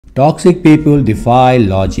Toxic people defy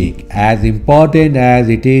logic. As important as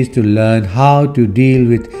it is to learn how to deal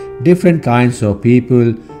with different kinds of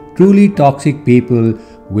people, truly toxic people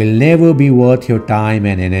will never be worth your time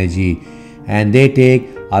and energy, and they take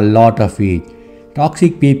a lot of it.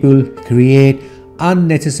 Toxic people create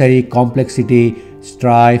unnecessary complexity,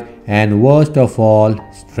 strife, and worst of all,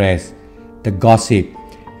 stress. The gossip.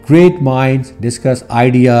 Great minds discuss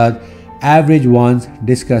ideas, average ones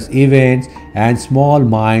discuss events, and small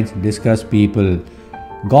minds discuss people.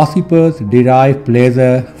 Gossipers derive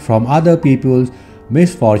pleasure from other people's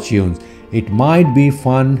misfortunes. It might be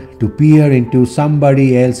fun to peer into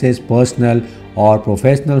somebody else's personal or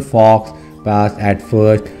professional fox past at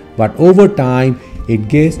first, but over time it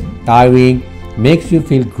gets tiring, makes you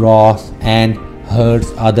feel gross, and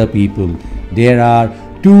hurts other people. There are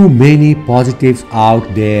too many positives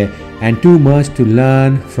out there and too much to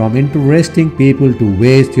learn from interesting people to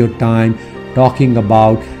waste your time talking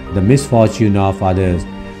about the misfortune of others.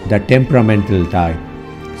 The temperamental type.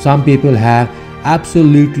 Some people have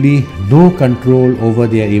absolutely no control over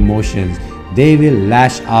their emotions. They will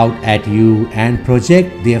lash out at you and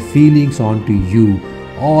project their feelings onto you,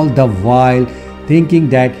 all the while thinking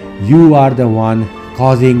that you are the one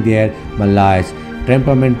causing their malice.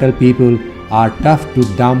 Temperamental people are tough to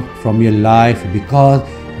dump from your life because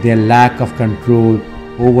their lack of control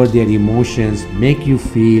over their emotions make you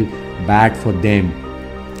feel bad for them.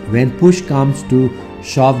 When push comes to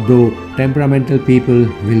shove though, temperamental people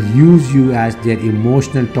will use you as their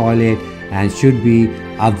emotional toilet and should be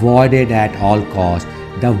avoided at all costs.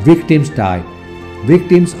 The victims type.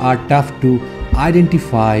 Victims are tough to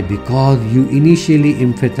identify because you initially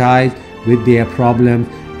empathize with their problems,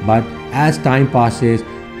 but as time passes,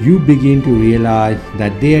 you begin to realize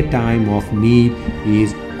that their time of need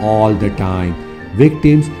is all the time.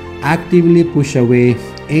 Victims actively push away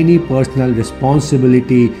any personal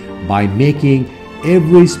responsibility by making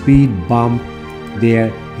every speed bump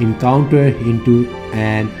they encounter into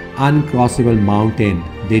an uncrossable mountain.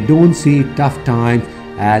 They don't see tough times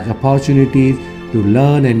as opportunities to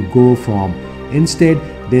learn and grow from. Instead,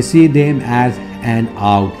 they see them as an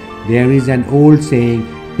out. There is an old saying,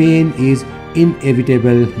 pain is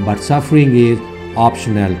inevitable but suffering is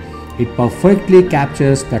optional. It perfectly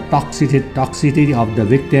captures the toxicity of the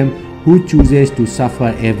victim who chooses to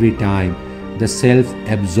suffer every time. The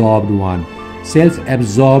self-absorbed one.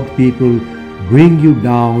 Self-absorbed people bring you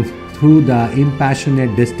down through the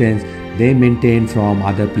impassionate distance they maintain from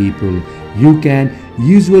other people. You can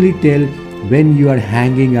usually tell when you are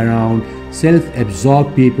hanging around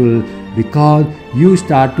self-absorbed people because you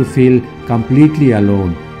start to feel completely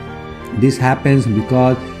alone. This happens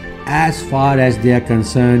because as far as they are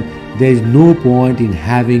concerned, there is no point in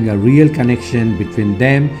having a real connection between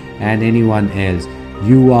them and anyone else.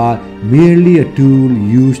 You are merely a tool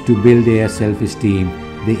used to build their self-esteem.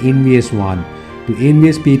 The envious one. To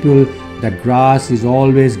envious people, the grass is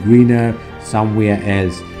always greener somewhere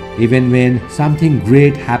else. Even when something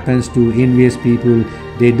great happens to envious people,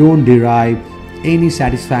 they don't derive any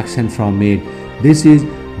satisfaction from it. This is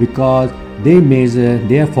because they measure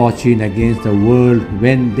their fortune against the world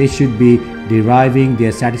when they should be deriving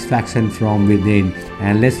their satisfaction from within.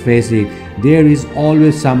 And let's face it, there is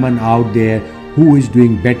always someone out there who is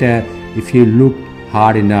doing better if you look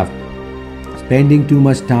hard enough. Spending too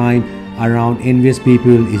much time around envious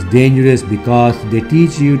people is dangerous because they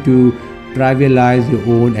teach you to trivialize your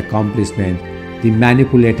own accomplishments. The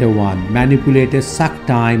manipulator one. Manipulators suck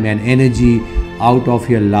time and energy out of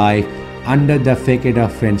your life under the facade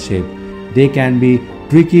of friendship. They can be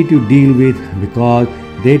tricky to deal with because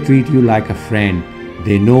they treat you like a friend.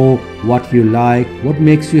 They know what you like, what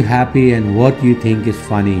makes you happy, and what you think is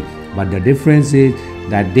funny. But the difference is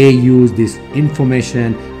that they use this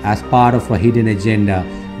information as part of a hidden agenda.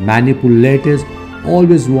 Manipulators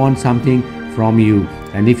always want something from you,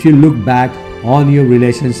 and if you look back on your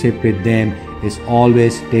relationship with them, it's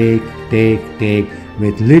always take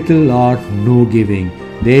with little or no giving.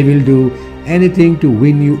 They will do anything to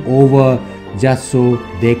win you over just so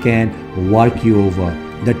they can work you over.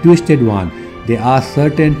 The twisted one. There are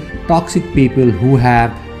certain toxic people who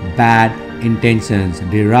have bad intentions,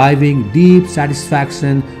 deriving deep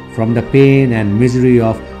satisfaction from the pain and misery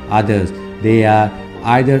of others. They are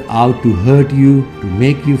either out to hurt you, to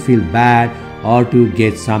make you feel bad, or to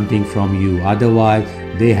get something from you. Otherwise,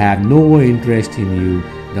 they have no interest in you.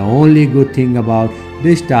 The only good thing about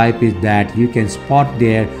this type is that you can spot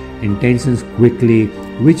their intentions quickly,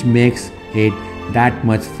 which makes it that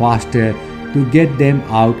much faster to get them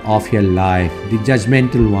out of your life. The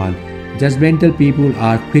judgmental one. Judgmental people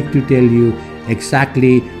are quick to tell you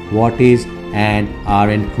exactly what is and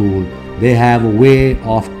aren't cool. They have a way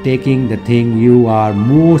of taking the thing you are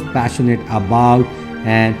most passionate about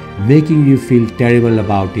and making you feel terrible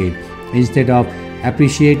about it. Instead of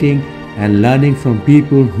appreciating and learning from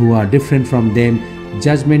people who are different from them,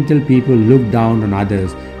 judgmental people look down on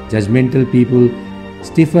others. Judgmental people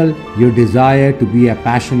stifle your desire to be a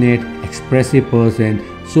passionate, expressive person,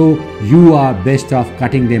 so you are best off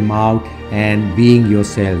cutting them out and being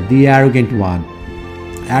yourself. The arrogant one.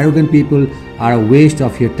 Arrogant people are a waste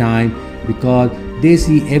of your time because they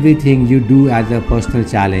see everything you do as a personal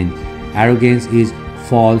challenge. Arrogance is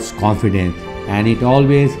false confidence and it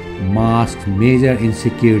always masks major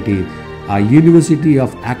insecurities. A University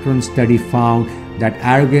of Akron study found that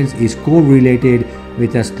arrogance is correlated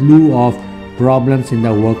with a slew of problems in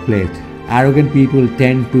the workplace. Arrogant people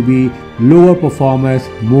tend to be lower performers,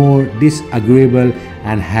 more disagreeable,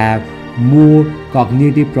 and have more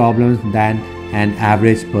cognitive problems than an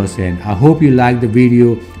average person. I hope you liked the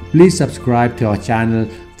video. Please subscribe to our channel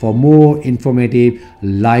for more informative,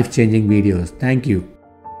 life-changing videos. Thank you.